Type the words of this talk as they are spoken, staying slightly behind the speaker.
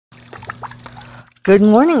Good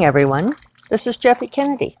morning, everyone. This is Jeffe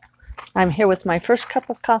Kennedy. I'm here with my first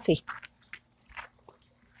cup of coffee.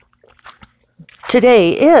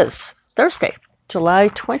 Today is Thursday, July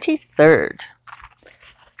 23rd.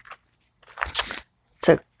 It's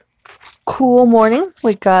a cool morning.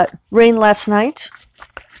 We got rain last night.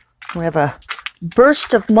 We have a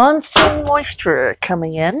burst of monsoon moisture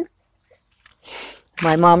coming in.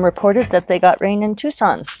 My mom reported that they got rain in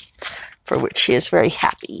Tucson, for which she is very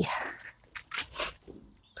happy.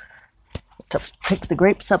 To pick the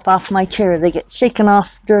grapes up off my chair. They get shaken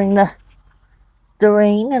off during the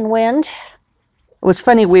rain and wind. It was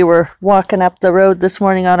funny, we were walking up the road this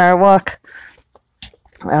morning on our walk,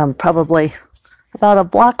 probably about a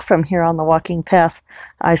block from here on the walking path.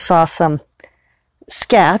 I saw some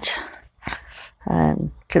scat,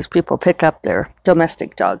 because people pick up their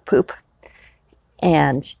domestic dog poop,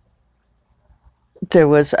 and there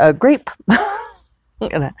was a grape.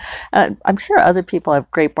 I'm sure other people have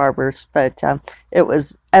grape arbors, but it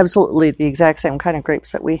was absolutely the exact same kind of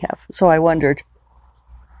grapes that we have. So I wondered,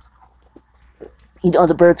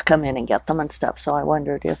 the birds come in and get them and stuff. So I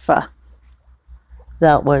wondered if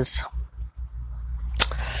that was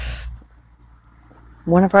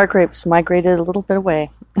one of our grapes migrated a little bit away.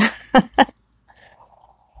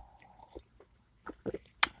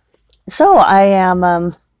 So I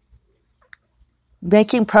am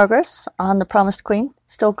making progress on The Promised Queen.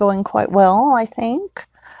 Still going quite well, I think.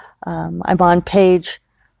 I'm on page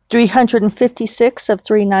 356 of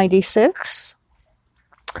 396.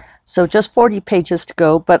 So just 40 pages to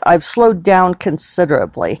go, but I've slowed down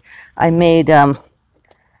considerably. I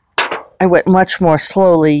went much more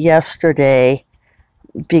slowly yesterday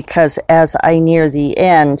because as I near the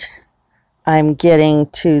end, I'm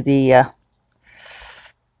getting to the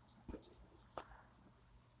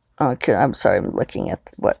okay, I'm sorry, I'm looking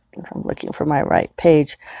for my right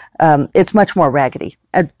page. It's much more raggedy,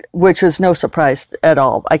 which is no surprise at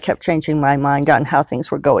all. I kept changing my mind on how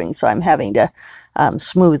things were going, so I'm having to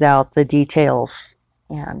smooth out the details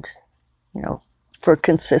and, for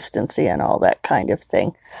consistency and all that kind of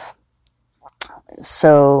thing.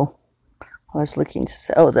 So I was looking to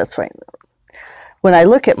say, oh, that's right. When I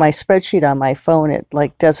look at my spreadsheet on my phone, it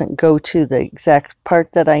doesn't go to the exact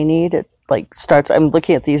part that I need. It I'm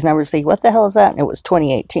looking at these numbers thinking, what the hell is that? And it was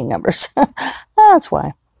 2018 numbers. That's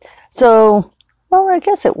why. So, well, I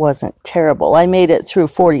guess it wasn't terrible. I made it through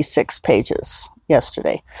 46 pages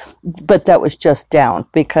yesterday, but that was just down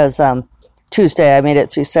because Tuesday I made it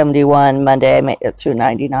through 71, Monday I made it through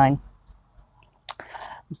 99.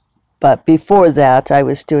 But before that, I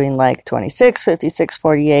was doing 26, 56,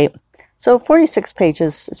 48. So 46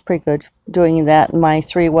 pages is pretty good, doing that in my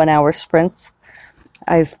 3 1-hour sprints.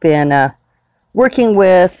 I've been working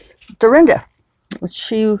with Dorinda.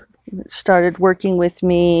 She started working with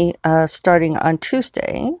me starting on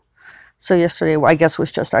Tuesday. So yesterday, I guess,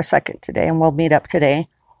 was just our second today, and we'll meet up today.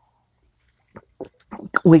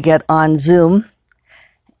 We get on Zoom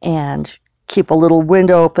and keep a little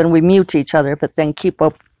window open. We mute each other, but then keep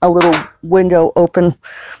a little window open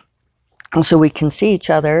so we can see each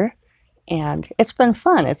other. And it's been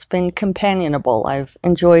fun. It's been companionable. I've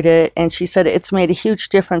enjoyed it. And she said it's made a huge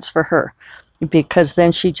difference for her because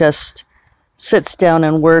then she just sits down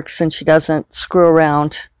and works and she doesn't screw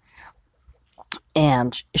around.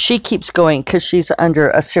 And she keeps going because she's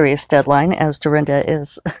under a serious deadline, as Dorinda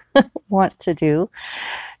is want to do.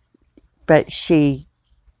 But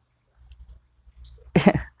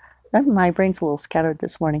my brain's a little scattered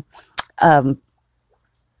this morning.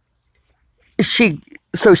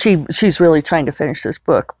 She's really trying to finish this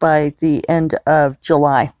book by the end of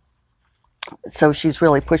July. So she's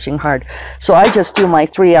really pushing hard. So I just do my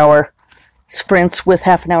 3-hour sprints with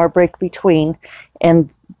half an hour break between.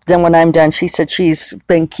 And then when I'm done, she said she's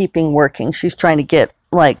been keeping working. She's trying to get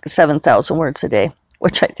 7,000 words a day,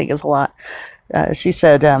 which I think is a lot. She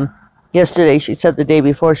said yesterday, she said the day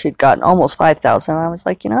before she'd gotten almost 5,000. I was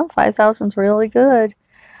like, 5,000's really good.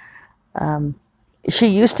 She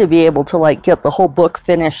used to be able to get the whole book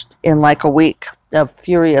finished in a week of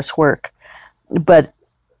furious work. But,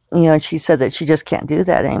 she said that she just can't do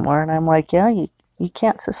that anymore. And I'm like, yeah, you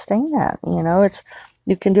can't sustain that.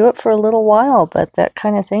 You can do it for a little while, but that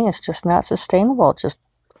kind of thing is just not sustainable. It just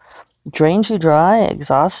drains you dry,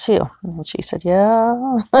 exhausts you. And she said,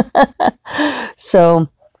 yeah. So,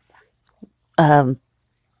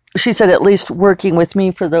 she said at least working with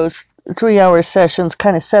me for those 3-hour sessions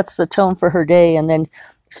kind of sets the tone for her day and then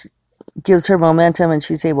gives her momentum and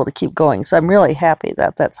she's able to keep going. So I'm really happy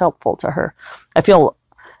that that's helpful to her. I feel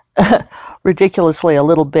ridiculously a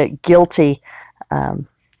little bit guilty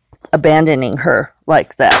abandoning her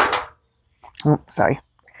like that. Oh, sorry.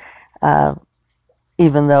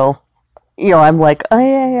 even though, I'm like, oh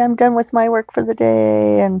yeah, I'm done with my work for the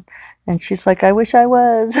day. And she's like, I wish I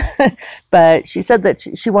was. But she said that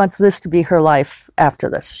she wants this to be her life after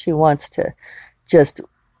this. She wants to just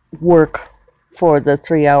work for the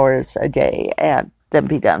 3 hours a day and then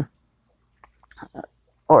be done.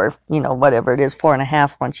 Or, whatever it is,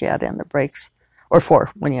 4.5 once you add in the breaks. Or 4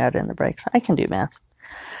 when you add in the breaks. I can do math.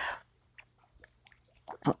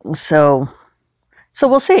 So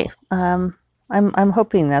we'll see. I'm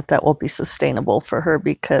hoping that will be sustainable for her,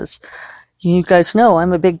 because you guys know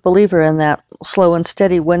I'm a big believer in that slow and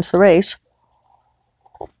steady wins the race.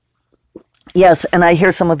 Yes, and I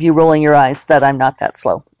hear some of you rolling your eyes that I'm not that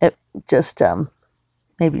slow. It just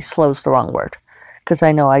maybe slow's the wrong word, because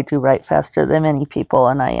I know I do write faster than many people,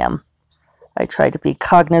 and I am. I try to be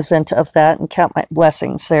cognizant of that and count my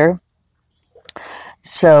blessings there.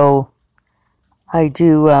 So I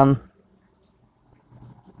do.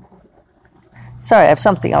 Sorry, I have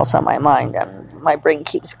something else on my mind, and my brain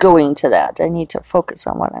keeps going to that. I need to focus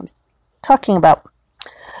on what I'm talking about.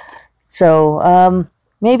 So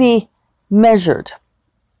maybe measured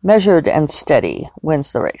and steady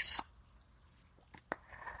wins the race.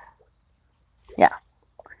 Yeah.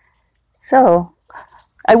 So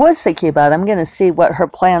I was thinking about, I'm going to see what her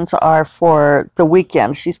plans are for the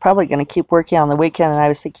weekend. She's probably going to keep working on the weekend, and I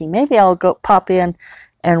was thinking maybe I'll go pop in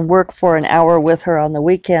and work for an hour with her on the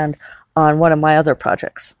weekend on one of my other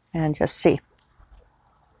projects and just see.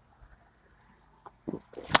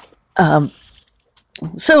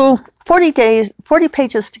 So 40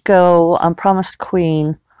 pages to go on Promised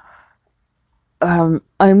Queen.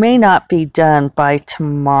 I may not be done by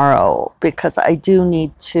tomorrow, because I do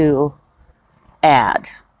need to add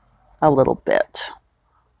a little bit.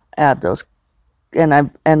 Add those,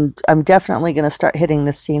 and I'm definitely going to start hitting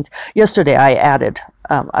the scenes. Yesterday I added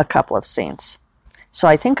a couple of scenes. So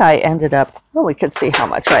I think I ended up, we could see how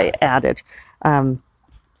much I added.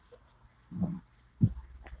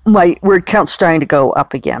 My word count's starting to go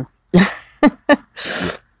up again.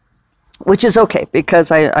 Which is okay, because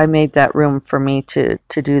I made that room for me to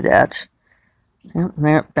do that. Yep, and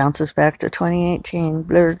there it bounces back to 2018.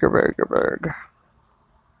 Blurg.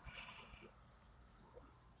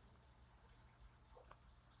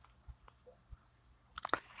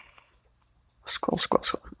 Scroll.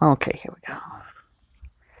 Okay, here we go.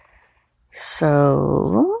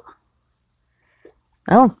 So,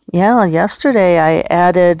 yesterday I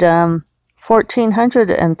added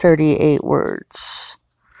 1,438 words.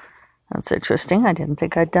 That's interesting. I didn't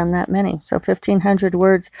think I'd done that many. So 1,500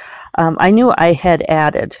 words. I knew I had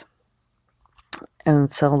added. And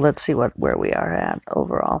so let's see where we are at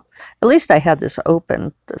overall. At least I had this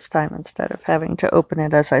open this time instead of having to open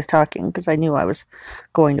it as I was talking, because I knew I was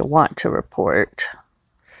going to want to report.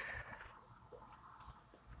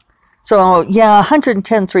 So,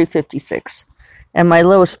 110,356. And my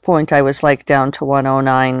lowest point, I was like down to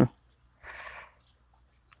 109.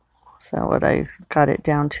 So what I got it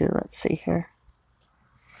down to, let's see here.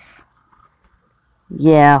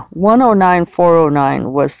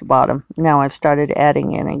 109,409 was the bottom. Now I've started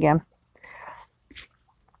adding in again.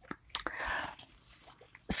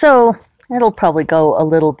 So it'll probably go a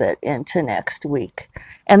little bit into next week.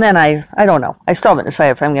 And then I don't know. I still haven't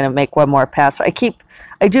decided if I'm going to make one more pass. I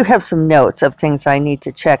do have some notes of things I need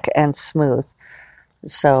to check and smooth.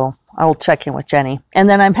 So I'll check in with Jenny. And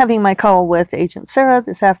then I'm having my call with Agent Sarah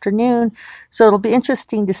this afternoon. So it'll be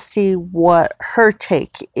interesting to see what her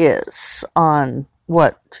take is on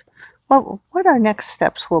what our next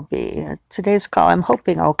steps will be. Today's call, I'm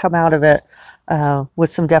hoping I'll come out of it with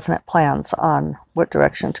some definite plans on what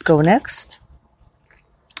direction to go next.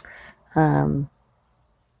 It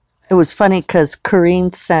was funny because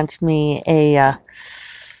Corrine sent me a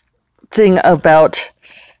thing about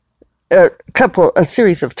a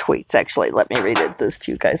series of tweets, actually. Let me read this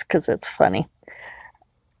to you guys because it's funny.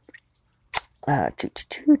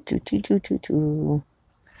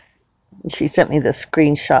 She sent me the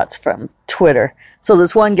screenshots from Twitter. So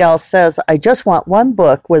this one gal says, I just want one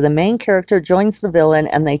book where the main character joins the villain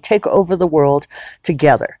and they take over the world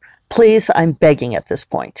together. Please, I'm begging at this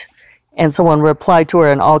point. And someone replied to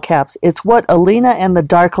her in all caps, it's what Alina and the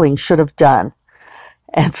Darkling should have done.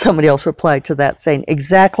 And somebody else replied to that saying,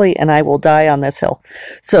 exactly, and I will die on this hill.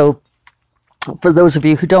 So for those of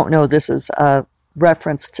you who don't know, this is a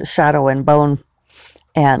reference to Shadow and Bone.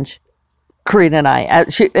 And Corrine and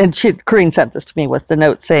Corrine sent this to me with the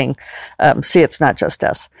note saying, see, it's not just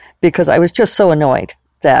us. Because I was just so annoyed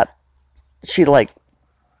that she,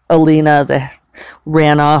 Alina,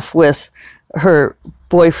 ran off with her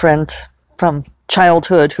boyfriend from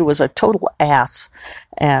childhood who was a total ass,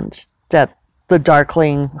 and that the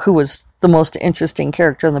Darkling, who was the most interesting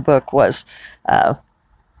character in the book, was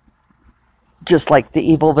just like the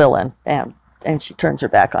evil villain, and she turns her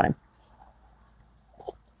back on him.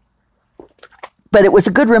 But it was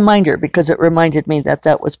a good reminder, because it reminded me that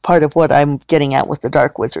that was part of what I'm getting at with the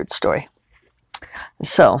Dark Wizard story.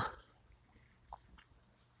 So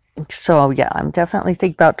yeah, I'm definitely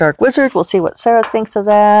thinking about Dark Wizard. We'll see what Sarah thinks of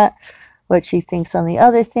that, what she thinks on the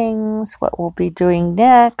other things, what we'll be doing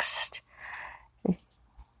next.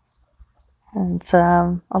 And it's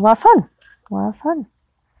a lot of fun. A lot of fun.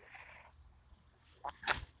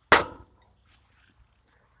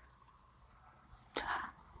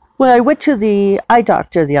 When I went to the eye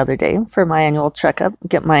doctor the other day for my annual checkup,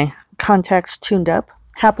 get my contacts tuned up,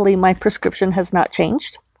 happily my prescription has not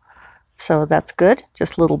changed. So that's good.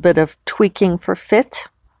 Just a little bit of tweaking for fit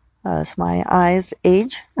as my eyes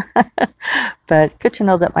age. But good to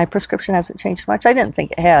know that my prescription hasn't changed much. I didn't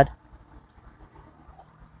think it had.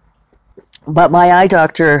 But my eye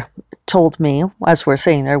doctor told me, as we're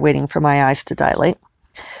sitting there waiting for my eyes to dilate,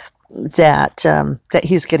 that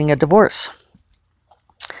he's getting a divorce.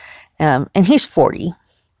 And he's 40.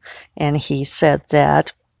 And he said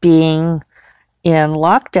that being in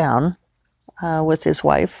lockdown with his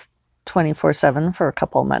wife 24/7 for a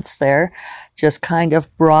couple of months there just kind of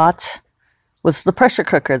was the pressure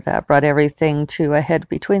cooker that brought everything to a head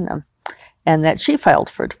between them. And that she filed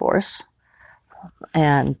for divorce.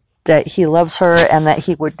 And that he loves her, and that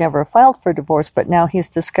he would never have filed for divorce, but now he's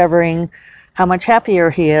discovering how much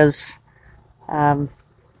happier he is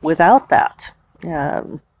without that.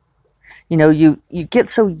 You get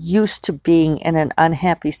so used to being in an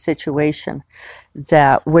unhappy situation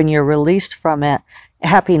that when you're released from it,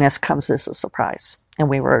 happiness comes as a surprise. And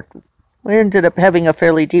we ended up having a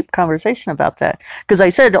fairly deep conversation about that, because I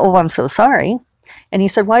said, "Oh, I'm so sorry." And he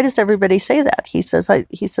said, "Why does everybody say that?" He says,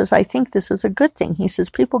 I think this is a good thing. He says,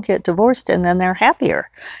 people get divorced and then they're happier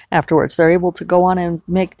afterwards. They're able to go on and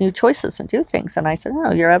make new choices and do things. And I said,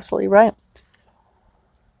 "No, you're absolutely right."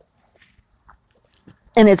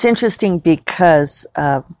 And it's interesting because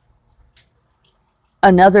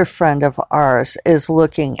another friend of ours is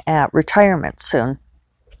looking at retirement soon.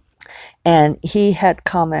 And he had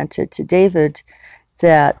commented to David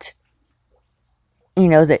that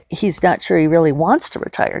that he's not sure he really wants to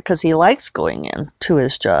retire because he likes going in to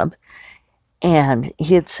his job. And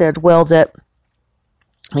he had said, well, that,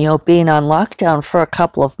 being on lockdown for a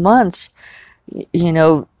couple of months,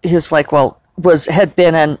 he's like, had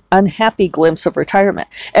been an unhappy glimpse of retirement.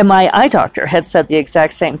 And my eye doctor had said the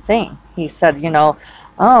exact same thing. He said,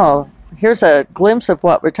 "Oh, here's a glimpse of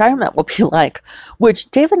what retirement will be like,"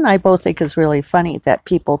 which David and I both think is really funny, that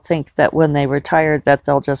people think that when they retire that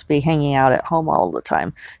they'll just be hanging out at home all the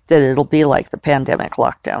time, that it'll be like the pandemic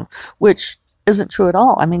lockdown, which isn't true at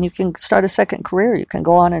all. I mean, you can start a second career. You can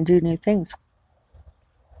go on and do new things.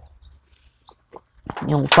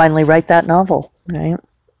 You'll finally write that novel, right?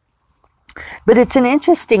 But it's an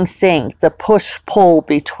interesting thing, the push-pull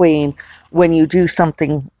between when you do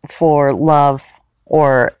something for love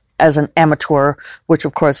or as an amateur, which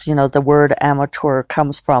of course, the word amateur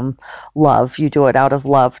comes from love. You do it out of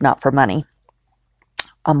love, not for money.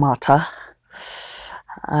 Amata.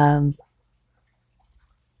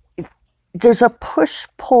 There's a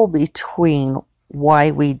push-pull between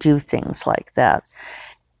why we do things like that.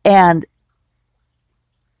 And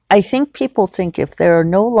I think people think if they're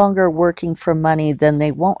no longer working for money, then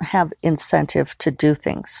they won't have incentive to do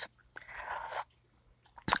things.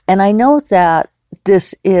 And I know that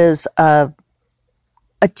this is a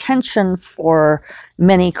tension for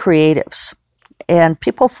many creatives. And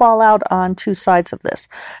people fall out on two sides of this.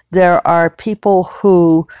 There are people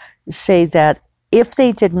who say that if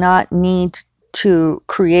they did not need to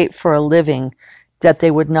create for a living, that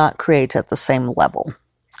they would not create at the same level.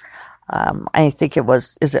 I think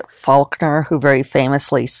is it Faulkner who very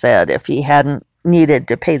famously said if he hadn't needed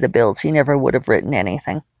to pay the bills, he never would have written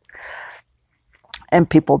anything. And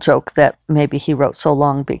people joke that maybe he wrote so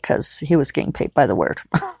long because he was getting paid by the word.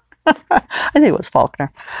 I think it was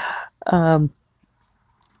Faulkner. But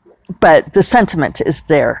the sentiment is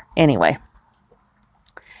there anyway.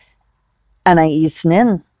 Anais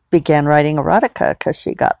Nin began writing erotica because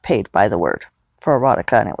she got paid by the word for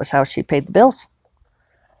erotica, and it was how she paid the bills.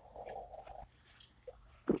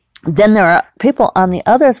 Then there are people on the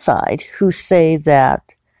other side who say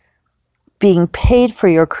that being paid for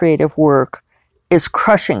your creative work is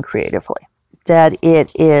crushing creatively, that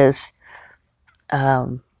it is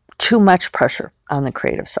too much pressure on the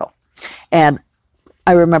creative self. And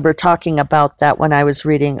I remember talking about that when I was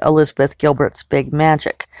reading Elizabeth Gilbert's Big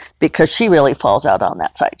Magic, because she really falls out on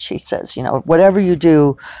that side. She says, whatever you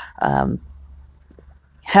do,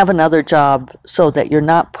 have another job so that you're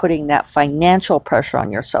not putting that financial pressure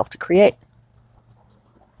on yourself to create.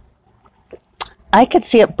 I could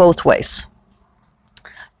see it both ways.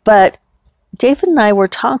 But David and I were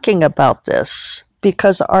talking about this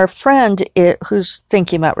because our friend who's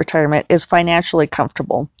thinking about retirement is financially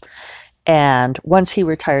comfortable. And once he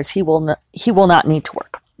retires, he will not need to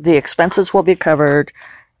work. The expenses will be covered.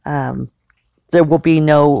 There will be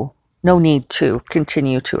no need to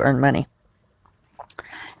continue to earn money.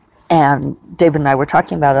 And David and I were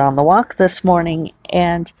talking about it on the walk this morning,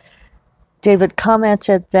 and David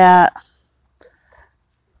commented that,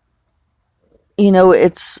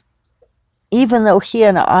 it's, even though he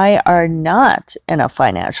and I are not in a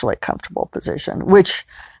financially comfortable position, which,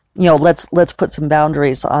 let's put some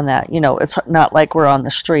boundaries on that. It's not like we're on the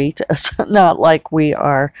street. It's not like we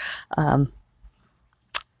are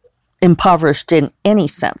impoverished in any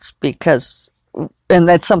sense, and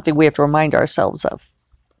that's something we have to remind ourselves of.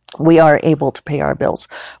 We are able to pay our bills.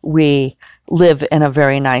 We live in a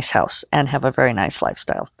very nice house and have a very nice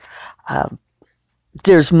lifestyle.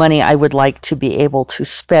 There's money I would like to be able to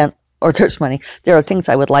spend, or there are things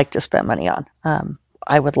I would like to spend money on.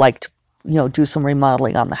 I would like to, do some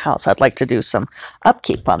remodeling on the house. I'd like to do some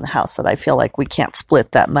upkeep on the house that I feel like we can't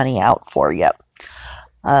split that money out for yet.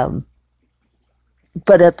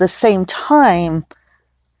 But at the same time,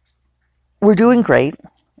 we're doing great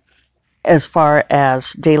as far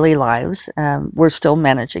as daily lives. We're still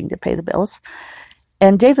managing to pay the bills.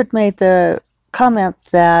 And David made the comment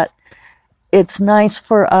that it's nice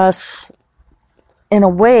for us in a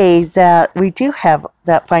way that we do have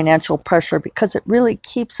that financial pressure because it really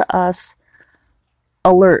keeps us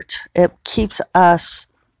alert. It keeps us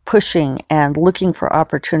pushing and looking for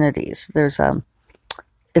opportunities. It's a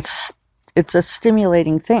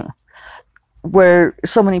stimulating thing, where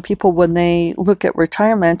so many people, when they look at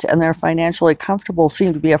retirement and they're financially comfortable,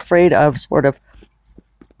 seem to be afraid of sort of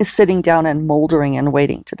sitting down and moldering and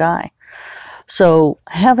waiting to die. So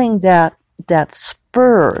having that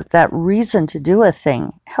spur, that reason to do a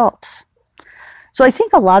thing helps. So I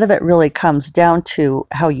think a lot of it really comes down to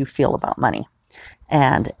how you feel about money,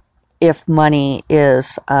 and if money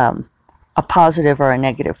is a positive or a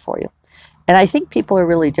negative for you. And I think people are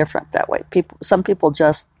really different that way. Some people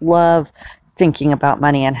just love thinking about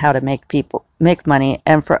money and how to make money.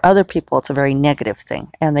 And for other people, it's a very negative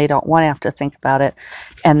thing, and they don't want to have to think about it.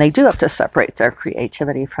 And they do have to separate their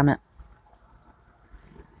creativity from it.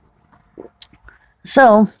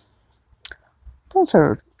 So those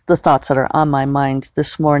are the thoughts that are on my mind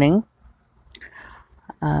this morning.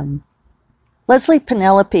 Leslie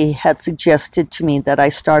Penelope had suggested to me that I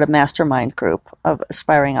start a mastermind group of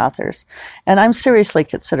aspiring authors, and I'm seriously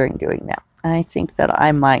considering doing that. I think that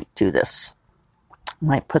I might do this. I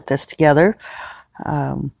might put this together.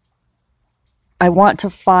 I want to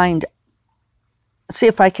see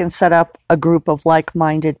if I can set up a group of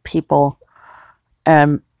like-minded people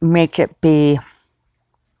and make it be.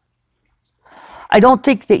 I don't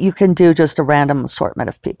think that you can do just a random assortment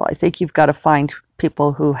of people. I think you've got to find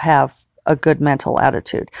people who have a good mental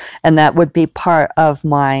attitude. And that would be part of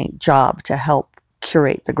my job, to help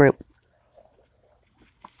curate the group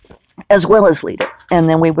as well as lead it. And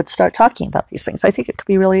then we would start talking about these things. I think it could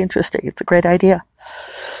be really interesting. It's a great idea.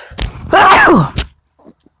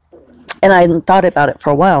 And I hadn't thought about it for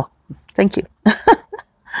a while. Thank you.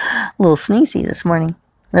 A little sneezy this morning.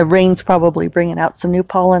 The rain's probably bringing out some new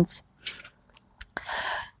pollens.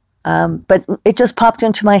 But it just popped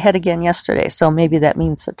into my head again yesterday, so maybe that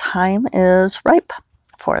means the time is ripe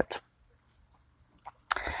for it.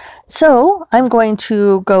 So I'm going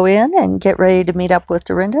to go in and get ready to meet up with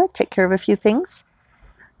Dorinda, take care of a few things,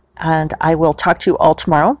 and I will talk to you all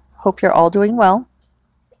tomorrow. Hope you're all doing well,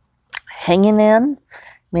 hanging in,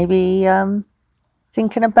 maybe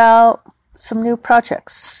thinking about some new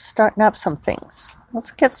projects, starting up some things.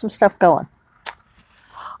 Let's get some stuff going.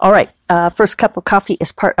 All right, First Cup of Coffee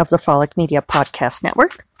is part of the Frolic Media Podcast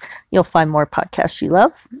Network. You'll find more podcasts you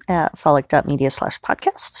love at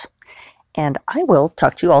frolic.media/podcasts. And I will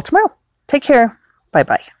talk to you all tomorrow. Take care.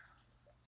 Bye-bye.